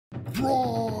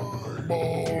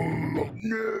Cable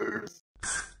News.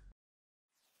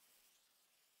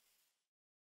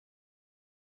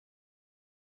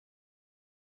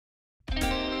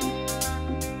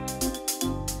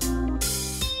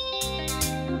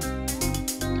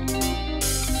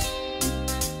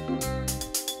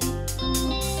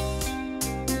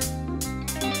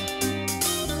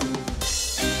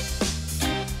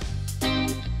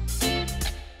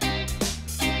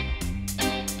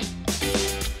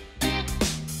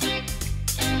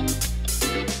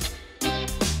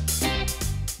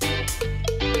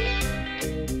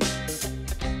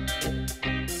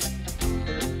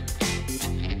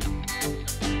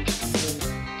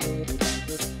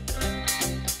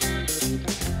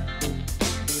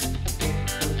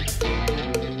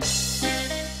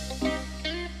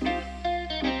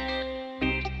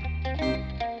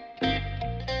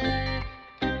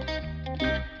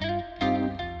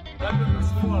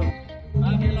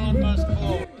 Bongalong must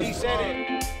fall. He said it.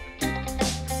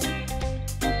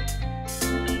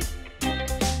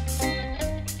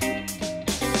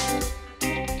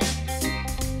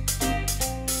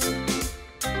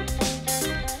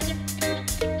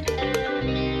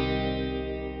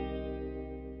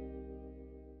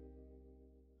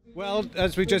 Well,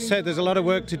 as we just said, there's a lot of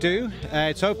work to do.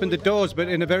 It's opened the doors, but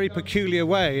in a very peculiar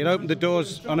way. It opened the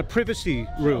doors on a privacy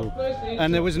rule,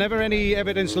 and there was never any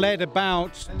evidence led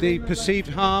about the perceived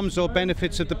harms or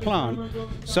benefits of the plant.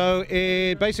 So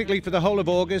basically for the whole of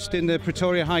August in the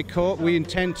Pretoria High Court, we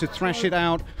intend to thrash it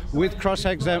out with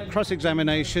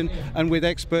cross-examination and with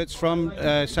experts from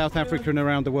South Africa and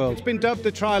around the world. It's been dubbed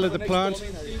the trial of the plant.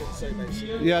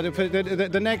 Yeah,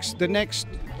 the next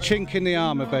chink in the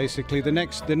armour, basically. The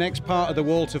next part of the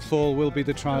wall to fall will be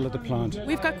the trial of the plant.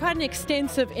 We've got quite an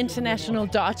extensive international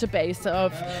database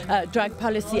of drug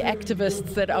policy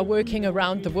activists that are working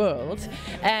around the world.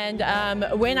 And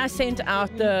when I sent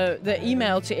out the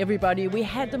email to everybody, we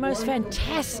had the most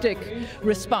fantastic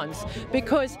response,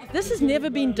 because this has never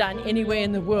been done anywhere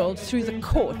in the world through the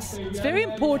courts. It's very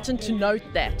important to note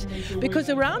that, because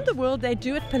around the world they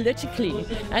do it politically,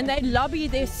 and they lobby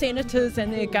their senators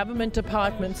and their government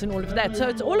departments and all of that. So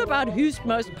it's all about who's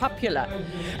most popular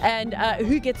and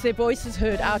who gets their voices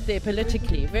heard out there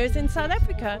politically. Whereas in South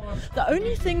Africa, the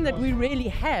only thing that we really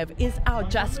have is our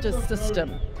justice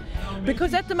system.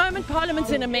 Because at the moment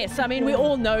Parliament's in a mess. I mean, we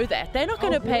all know that. They're not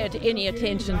going to pay any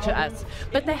attention to us,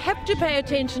 but they have to pay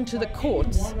attention to the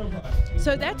courts.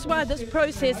 So that's why this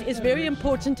process is very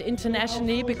important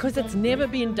internationally, because it's never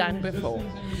been done before.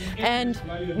 And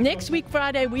next week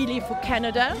Friday we leave for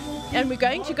Canada, and we're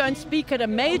going to go and speak at a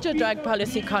major drug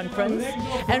policy conference,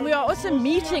 and we are also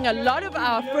meeting a lot of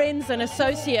our friends and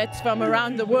associates from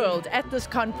around the world at this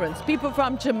conference. People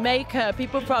from Jamaica,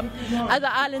 people from other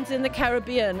islands in the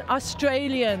Caribbean,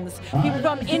 Australians, people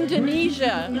from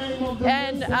Indonesia,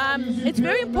 and it's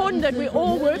very important that we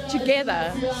all work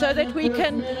together so that we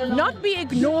can not be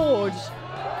ignored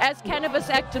as cannabis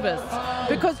activists,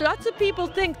 because lots of people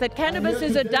think that cannabis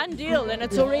is a done deal and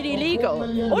it's already legal.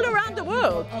 All around the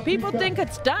world, people think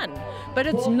it's done, but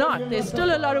it's not. There's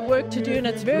still a lot of work to do, and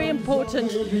it's very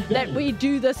important that we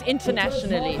do this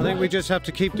internationally. I think we just have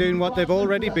to keep doing what they've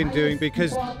already been doing,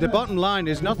 because the bottom line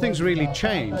is nothing's really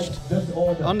changed.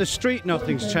 On the street,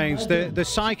 nothing's changed. The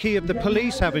psyche of the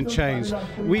police haven't changed.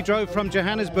 We drove from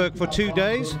Johannesburg for 2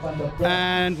 days,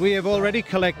 and we have already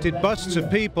collected busts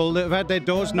of people that have had their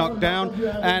doors knocked down,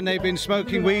 and they've been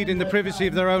smoking weed in the privacy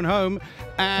of their own home,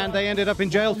 and they ended up in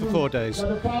jail for 4 days.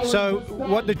 So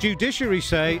what the judiciary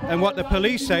say and what the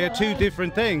police say are two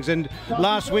different things. And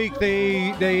last week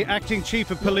the acting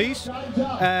chief of police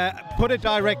put a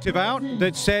directive out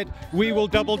that said we will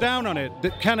double down on it,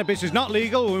 that cannabis is not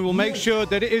legal. We will make sure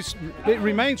that it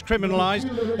remains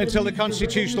criminalized until the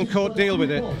Constitutional Court deal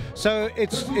with it. So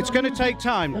it's going to take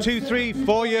time, 2, 3,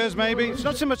 4 years maybe. It's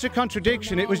not so much a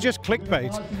contradiction, it was just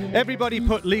clickbait. Everybody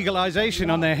put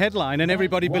legalization on their headline and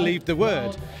everybody believed the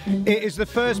word. It is the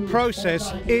first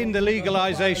process in the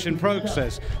legalization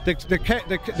process. The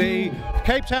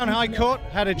Cape Town High Court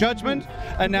had a judgment,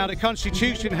 and now the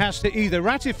Constitution has to either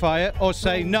ratify it or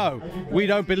say no, we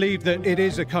don't believe that it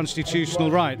is a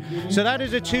constitutional right. So that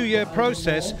is a 2-year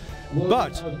process.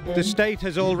 But the state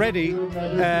has already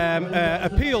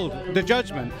appealed the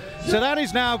judgment. So that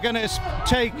is now going to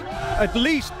take at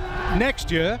least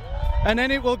next year, and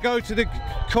then it will go to the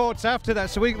courts after that.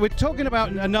 So we're talking about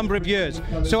a number of years.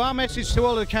 So our message to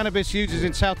all of the cannabis users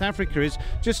in South Africa is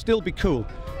just still be cool.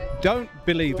 don't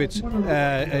believe it's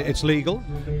legal.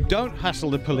 Don't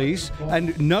hassle the police,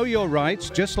 and know your rights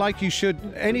just like you should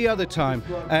any other time.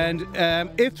 And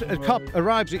if a cop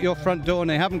arrives at your front door and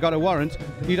they haven't got a warrant,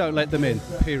 you don't let them in,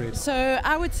 period. So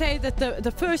I would say that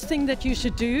the first thing that you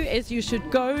should do is you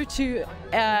should go to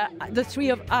the 3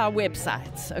 of our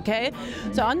websites, okay?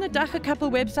 So on the Dagga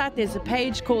Couple website, there's a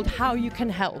page called How You Can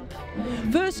Help.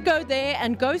 First go there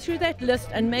and go through that list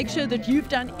and make sure that you've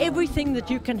done everything that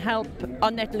you can help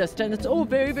on that list. And it's all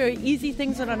very, very easy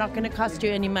things that are not going to cost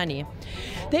you any money.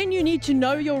 Then you need to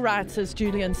know your rights, as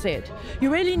Julian said. You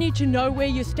really need to know where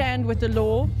you stand with the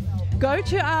law. Go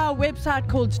to our website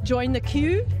called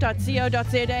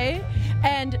jointhequeue.co.za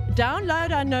and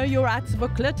download our Know Your Rights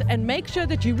booklet and make sure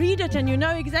that you read it and you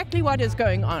know exactly what is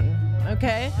going on,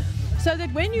 okay? So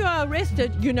that when you are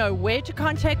arrested, you know where to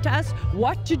contact us,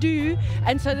 what to do,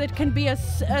 and so that it can be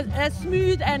as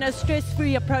smooth and as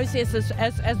stress-free a process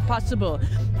as possible.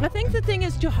 I think the thing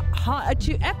is to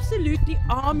absolutely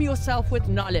arm yourself with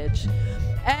knowledge.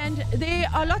 And there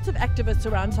are lots of activists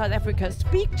around South Africa.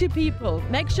 Speak to people.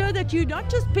 Make sure that you're not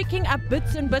just picking up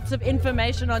bits and bits of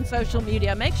information on social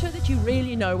media. Make sure that you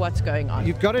really know what's going on.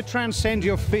 You've got to transcend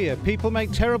your fear. People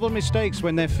make terrible mistakes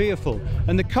when they're fearful,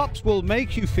 and the cops will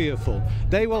make you fearful.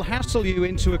 They will hassle you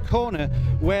into a corner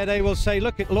where they will say,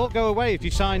 look, it'll all go away if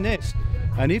you sign this.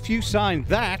 And if you sign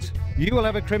that, you will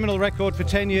have a criminal record for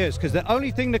 10 years, because the only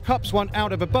thing the cops want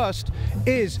out of a bust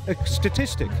is a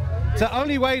statistic. It's the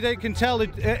only way they can tell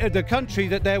the country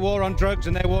that their war on drugs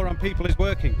and their war on people is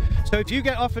working. So if you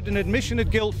get offered an admission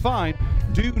of guilt fine,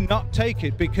 do not take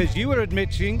it, because you are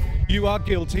admitting you are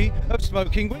guilty of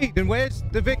smoking weed. And where's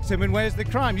the victim and where's the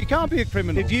crime? You can't be a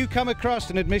criminal. If you come across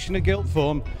an admission of guilt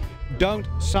form, don't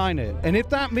sign it. And if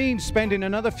that means spending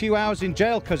another few hours in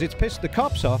jail because it's pissed the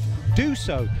cops off, do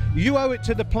so. You owe it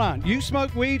to the plant. You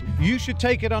smoke weed, you should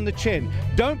take it on the chin.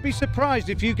 Don't be surprised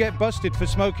if you get busted for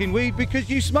smoking weed because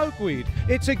you smoke weed.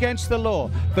 It's against the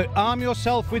law. But arm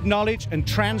yourself with knowledge and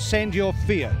transcend your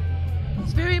fear.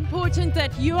 It's very important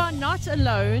that you are not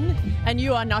alone and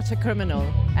you are not a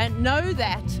criminal. And know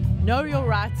that, know your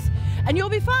rights, and you'll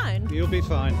be fine. You'll be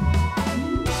fine.